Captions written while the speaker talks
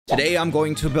Today, I'm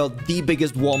going to build the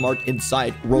biggest Walmart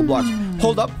inside Roblox.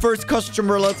 Hold up. First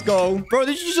customer. Let's go. Bro,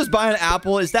 did you just buy an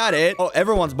apple? Is that it? Oh,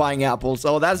 everyone's buying apples.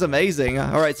 Oh, that's amazing.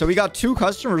 All right, so we got 2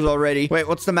 customers already. Wait,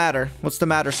 what's the matter? What's the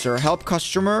matter, sir? Help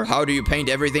customer. How do you paint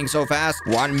everything so fast?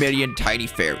 1 million tiny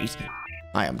fairies.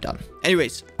 I am done.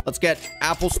 Anyways, let's get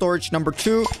apple storage number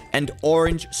 2 and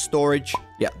orange storage.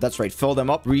 Yeah, that's right. Fill them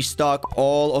up. Restock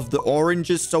all of the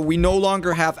oranges. So we no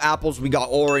longer have apples. We got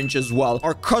orange as well.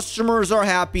 Our customers are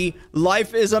happy.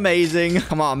 Life is amazing.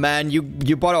 Come on, man. You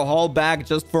bought a whole bag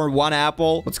just for 1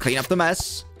 apple. Let's clean up the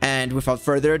mess. And without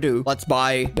further ado, let's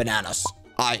buy bananas.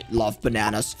 I love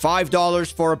bananas.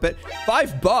 $5 for a bit.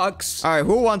 $5? All right,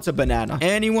 who wants a banana?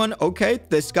 Anyone? Okay,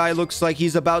 this guy looks like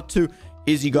he's about to...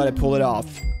 Is he gonna pull it off?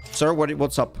 Sir,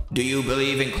 what's up? Do you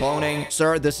believe in cloning?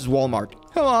 Sir, this is Walmart.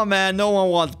 Come on, man. No one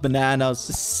wants bananas.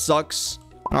 This sucks.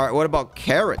 All right, what about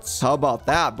carrots? How about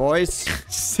that, boys?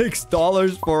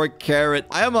 $6 for a carrot.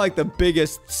 I am like the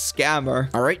biggest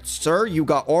scammer. All right, sir, you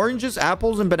got oranges,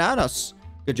 apples, and bananas.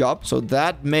 Good job. So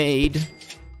that made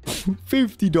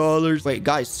 $50. Wait,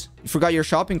 guys, you forgot your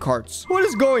shopping carts. What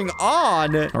is going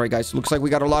on? All right, guys, looks like we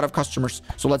got a lot of customers.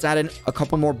 So let's add in a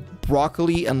couple more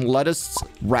broccoli and lettuce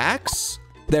racks.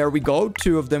 There we go.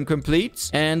 2 of them complete.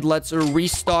 And let's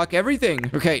restock everything.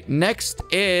 Okay, next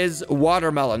is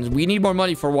watermelons. We need more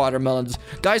money for watermelons.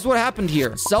 Guys, what happened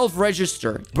here?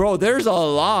 Self-register. Bro, there's a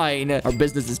line. Our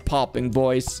business is popping,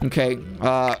 boys. Okay,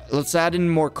 let's add in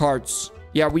more carts.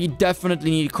 Yeah, we definitely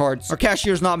need cards. Our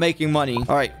cashier's not making money.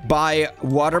 All right, buy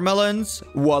watermelons.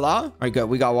 Voila. All right, good.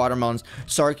 We got watermelons.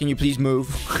 Sorry, can you please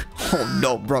move? Oh,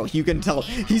 no, bro. You can tell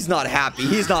he's not happy.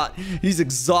 He's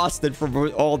exhausted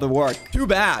from all the work. Too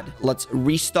bad. Let's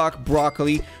restock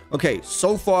broccoli. Okay,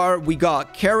 so far we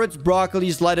got carrots,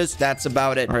 broccolis, lettuce. That's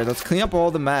about it. All right, let's clean up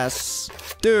all the mess.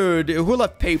 Dude, who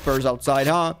left papers outside,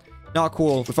 huh? Not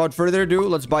cool. Without further ado,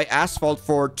 let's buy asphalt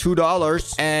for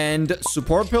 $2 and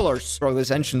support pillars. Bro,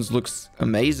 this entrance looks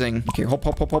amazing. Okay, hop,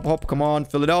 hop, hop, hop, hop. Come on,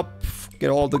 fill it up. Get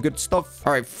all the good stuff.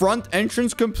 All right, front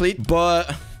entrance complete.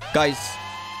 But, guys,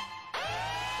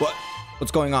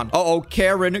 what's going on? Uh-oh,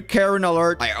 Karen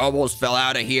alert. I almost fell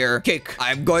out of here. Kick.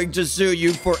 I'm going to sue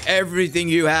you for everything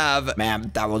you have.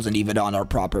 Ma'am, that wasn't even on our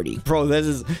property. Bro, this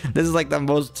is like the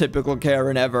most typical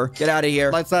Karen ever. Get out of here.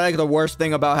 That's like the worst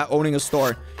thing about owning a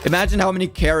store. Imagine how many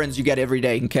Karens you get every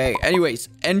day. Okay, anyways,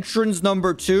 entrance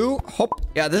number 2. Hop.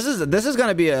 Yeah, this is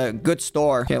gonna be a good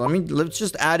store. Okay, let's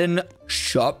just add in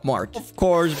Shop Mart. Of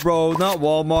course, bro, not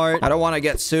Walmart. I don't want to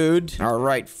get sued. All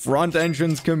right, front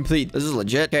entrance complete. This is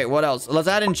legit. Okay, what else? Let's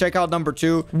add in checkout number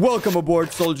 2. Welcome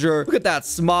aboard, soldier. Look at that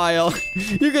smile.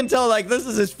 You can tell, like, this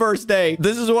is his first day.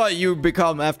 This is what you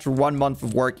become after 1 month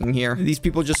of working here. These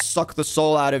people just suck the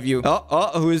soul out of you.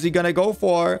 Who is he gonna go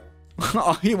for?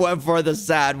 Oh, he went for the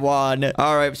sad one.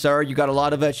 All right, sir, you got a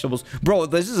lot of vegetables. Bro,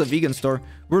 this is a vegan store.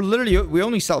 We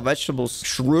only sell vegetables.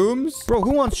 Shrooms? Bro,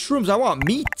 who wants shrooms? I want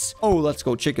meat. Oh, let's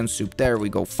go chicken soup. There we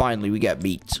go. Finally, we get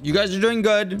meat. You guys are doing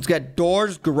good. Let's get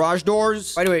doors, garage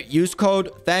doors. By the way, use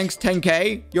code thanks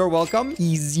 10K. You're welcome.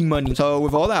 Easy money. So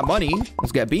with all that money,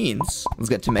 let's get beans. Let's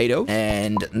get tomato.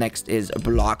 And next is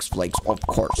Blox Flakes. Of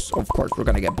course, we're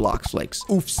gonna get Blox Flakes.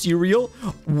 Oof, cereal.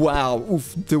 Wow,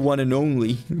 oof, the one and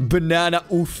only. Banana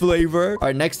oof flavor. All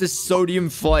right, next is sodium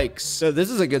flakes. So this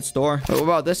is a good store. What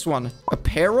about this one?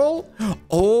 Apparel?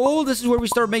 Oh, this is where we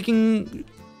start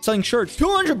selling shirts.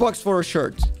 $200 for a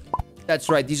shirt. That's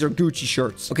right. These are Gucci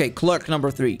shirts. Okay, clerk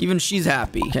number 3. Even she's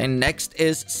happy. Okay, next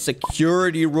is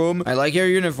security room. I like your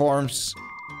uniforms.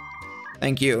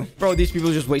 Thank you. Bro, these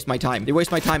people just waste my time. They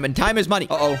waste my time, and time is money.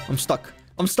 Uh-oh, I'm stuck.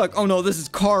 Oh no, this is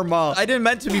karma. I didn't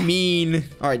meant to be mean.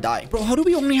 All right, die. Bro, how do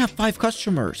we only have 5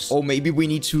 customers? Oh, maybe we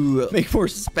need to make more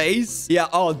space. Yeah,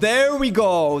 oh, there we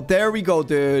go. There we go,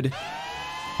 dude.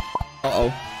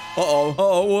 Uh-oh.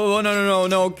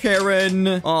 No,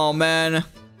 Karen. Oh, man.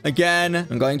 Again,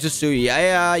 I'm going to sue you.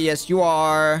 Yeah, yes, you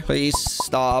are. Please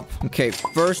stop. Okay,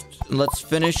 first, let's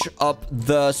finish up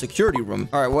the security room.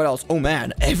 All right, what else? Oh,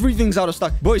 man, everything's out of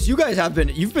stock. Boys, you've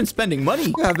been spending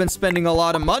money. You have been spending a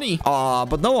lot of money.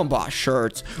 But no one bought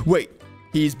shirts. Wait.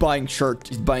 He's buying shirt.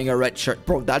 He's buying a red shirt.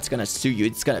 Bro, that's gonna sue you.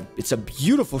 It's a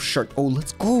beautiful shirt. Oh,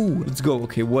 let's go.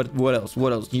 Okay, what else?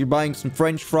 You're buying some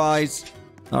French fries.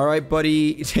 All right,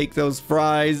 buddy. Take those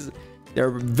fries. They're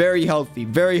very healthy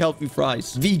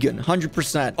fries. Vegan,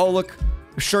 100%. Oh, look.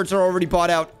 Shirts are already bought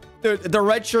out. Dude, the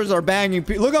red shirts are banging.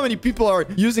 Look how many people are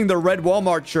using the red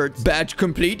Walmart shirts. Badge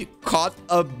complete. Caught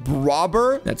a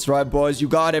robber. That's right, boys. You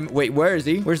got him. Wait, where is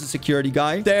he? Where's the security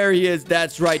guy? There he is.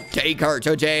 That's right. Take her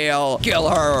to jail. Kill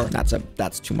her.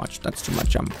 That's too much. That's too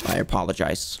much. I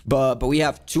apologize. But we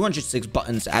have 206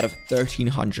 buttons out of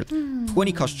 1,300.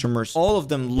 20 customers. All of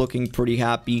them looking pretty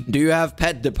happy. Do you have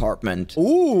pet department?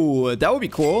 Ooh, that would be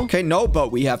cool. Okay, no,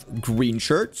 but we have green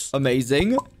shirts.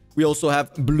 Amazing. We also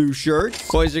have blue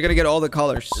shirts. Boys, you're gonna get all the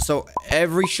colors. So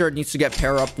every shirt needs to get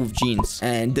paired up with jeans.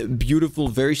 And beautiful,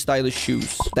 very stylish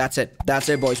shoes. That's it. That's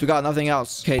it, boys. We got nothing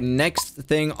else. Okay, next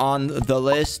thing on the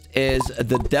list is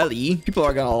the deli. People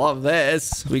are gonna love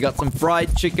this. We got some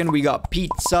fried chicken. We got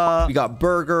pizza. We got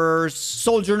burgers.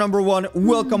 Soldier number 1,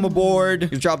 welcome aboard.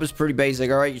 Your job is pretty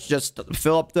basic, all right? You just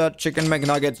fill up the chicken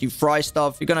McNuggets. You fry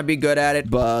stuff. You're gonna be good at it.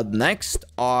 But next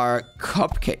are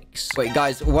cupcakes. Wait,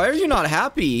 guys, why are you not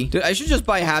happy? Dude, I should just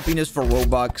buy happiness for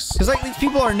Robux. Because, like, these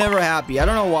people are never happy. I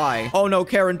don't know why. Oh, no,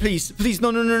 Karen, please. Please,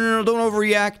 no. Don't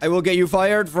overreact. I will get you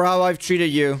fired for how I've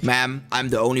treated you. Ma'am, I'm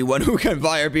the only one who can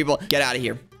fire people. Get out of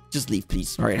here. Just leave,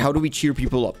 please. All right, how do we cheer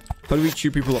people up? How do we cheer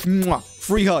people up? Mwah.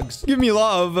 Free hugs. Give me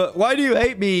love. Why do you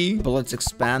hate me? But let's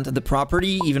expand the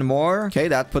property even more. Okay,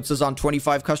 that puts us on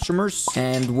 25 customers.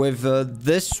 And with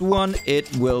this one,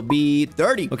 it will be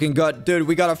 30. Looking good. Dude,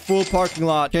 we got a full parking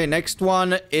lot. Okay, next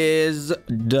one is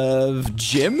the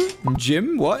gym.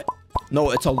 Gym? What?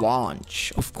 No, it's a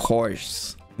launch. Of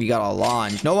course. We got a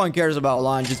launch. No one cares about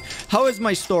launches. How is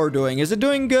my store doing? Is it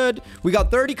doing good? We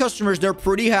got 30 customers. They're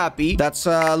pretty happy. That's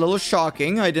a little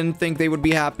shocking. I didn't think they would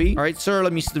be happy. All right, sir,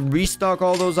 let me restock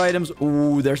all those items.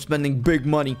 Ooh, they're spending big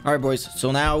money. All right, boys.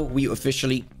 So now we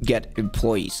officially get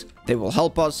employees. They will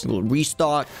help us. We'll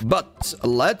restock. But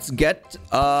let's get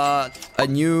a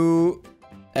new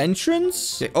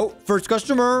entrance. Okay. Oh, first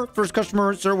customer. First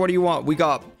customer, sir. What do you want? We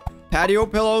got patio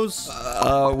pillows.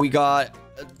 We got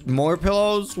more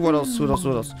pillows. What else?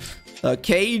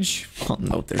 Cage. Oh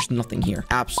no, there's nothing here.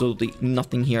 Absolutely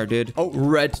nothing here, dude. Oh,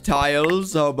 red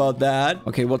tiles. How about that?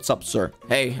 Okay, what's up, sir?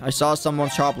 Hey, I saw someone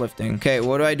shoplifting. Okay,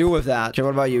 what do I do with that? Okay,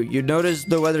 what about you? You notice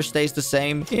the weather stays the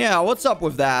same? Yeah, what's up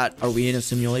with that? Are we in a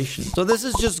simulation? So this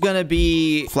is just gonna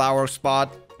be flower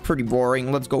spot. Pretty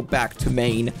boring. Let's go back to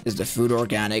main. Is the food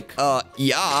organic?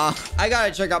 Yeah. I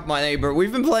gotta check out my neighbor.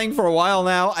 We've been playing for a while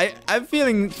now. I'm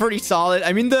feeling pretty solid.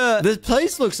 I mean, the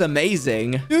place looks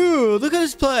amazing. Dude, look at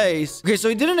this place. Okay, so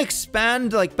he didn't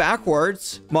expand, like,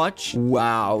 backwards much.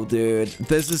 Wow, dude.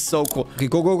 This is so cool. Okay,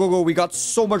 go. We got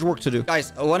so much work to do.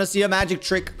 Guys, I want to see a magic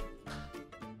trick.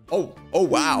 Oh,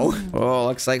 wow. Oh,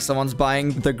 looks like someone's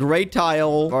buying the gray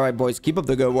tile. All right, boys, keep up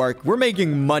the good work. We're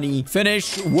making money.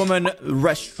 Finish woman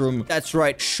restroom. That's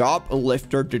right.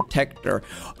 Shoplifter detector.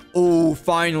 Oh,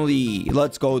 finally.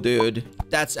 Let's go, dude.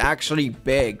 That's actually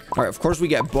big. All right, of course we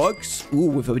get books. Ooh,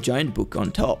 with a giant book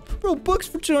on top. Bro, books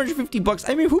for 250 bucks.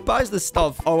 I mean, who buys this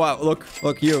stuff? Oh, wow. Look,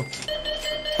 you.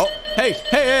 Oh,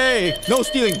 hey, no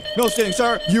stealing,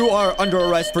 sir. You are under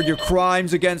arrest for your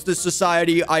crimes against this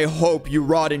society. I hope you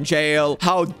rot in jail.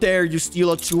 How dare you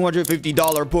steal a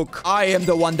 $250 book? I am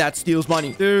the one that steals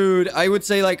money. Dude, I would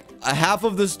say like a half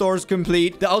of the store's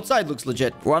complete. The outside looks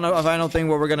legit. One final thing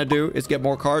what we're gonna do is get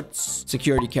more carts.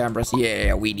 Security cameras.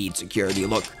 Yeah, we need security.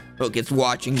 Look, it's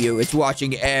watching you. It's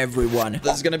watching everyone.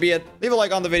 This is gonna be it. Leave a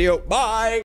like on the video. Bye.